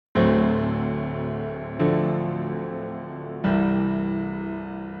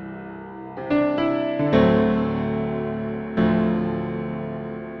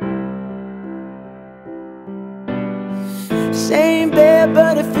there,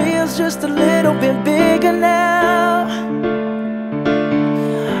 but it feels just a little bit bigger now.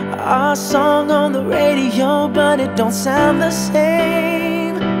 Our song on the radio, but it don't sound the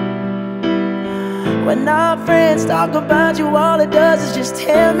same. When our friends talk about you, all it does is just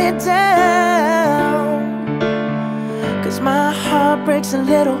tear me down. 'Cause my heart breaks a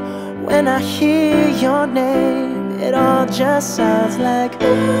little when I hear your name. It all just sounds like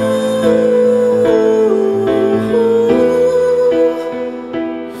ooh.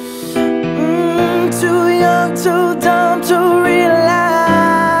 Too young, too dumb to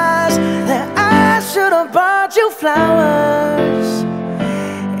realize that I should have bought you flowers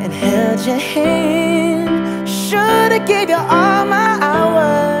and held your hand. Should have gave you all my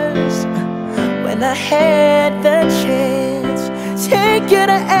hours when I had the chance. Take you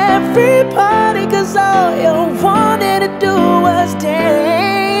to every party, 'cause all you wanted to do was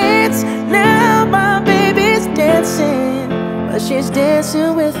dance. Now my baby's dancing, but she's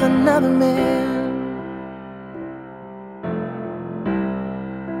dancing with another man.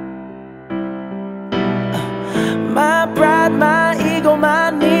 My pride, my ego, my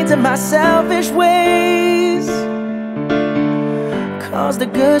needs, and my selfish ways caused a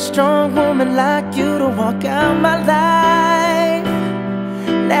good, strong woman like you to walk out my life.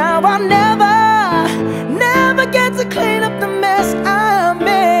 Now I'll never get to clean up the mess I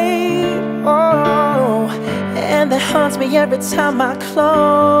made. Oh, and that haunts me every time I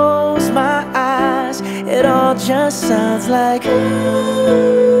close my eyes. It all just sounds like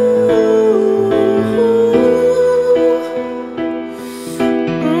ooh.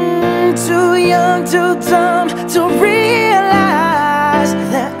 Too young, too dumb to realize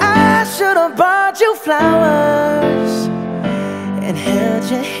that I should have bought you flowers and held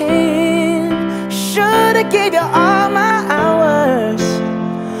your hand. Should have gave you all my hours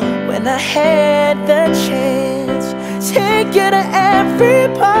when I had the chance. Take you to every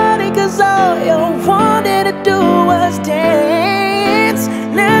party, 'cause all you wanted to do was dance.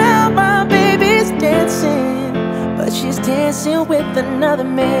 Now my baby's dancing, but she's dancing with another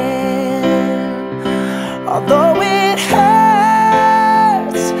man. Although it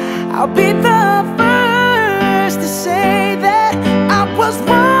hurts, I'll be the first to say that I was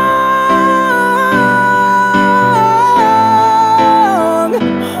wrong.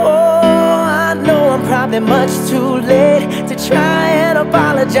 Oh, I know I'm probably much too late to try and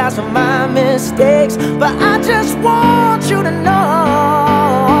apologize for my mistakes, but I just want you to know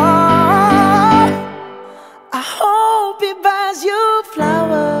I hope he buys you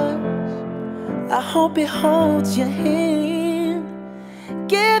flowers. I hope he holds your hand,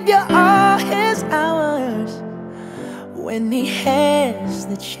 give you all his hours when he has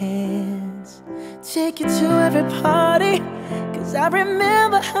the chance. Take you to every party, 'cause I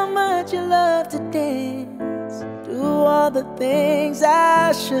remember how much you love to dance. Do all the things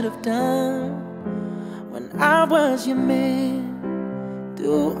I should have done when I was your man.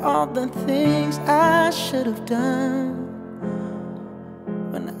 Do all the things I should have done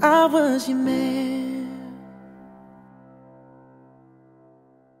when I was your man.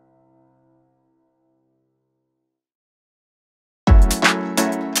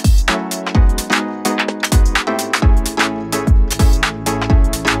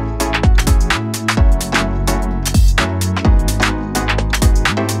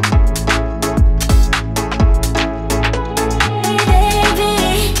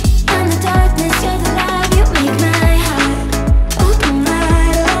 Darkness, you're the light, you make my heart open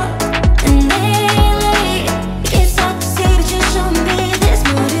wide up. And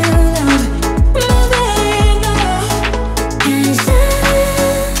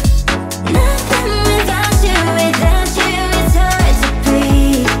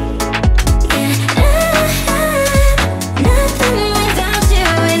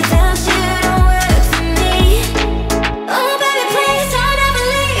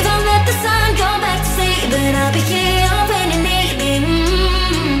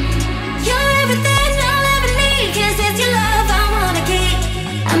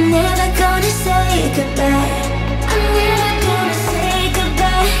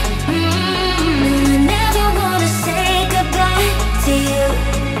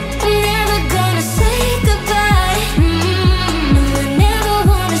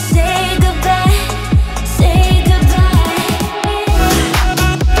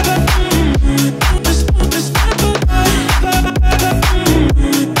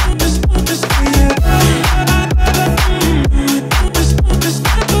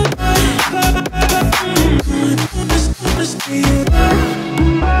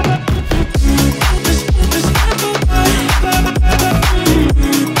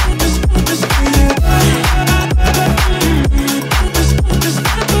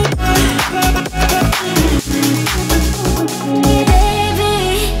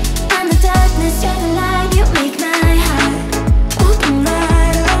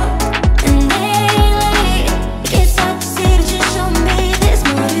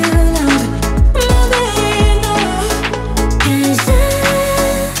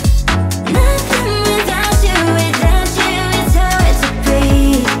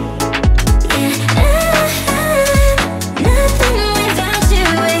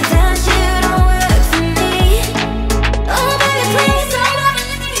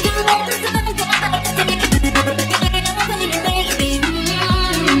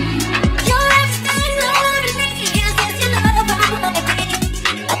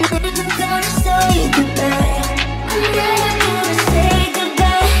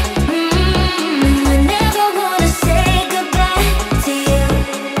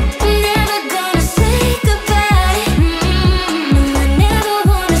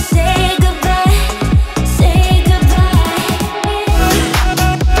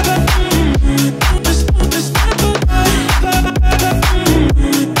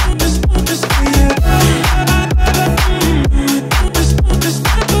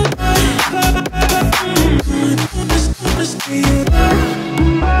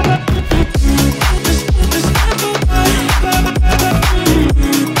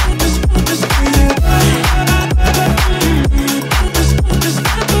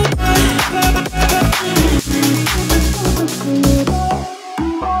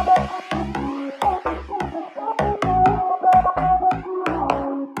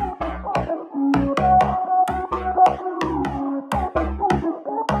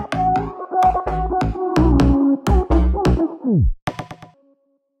you.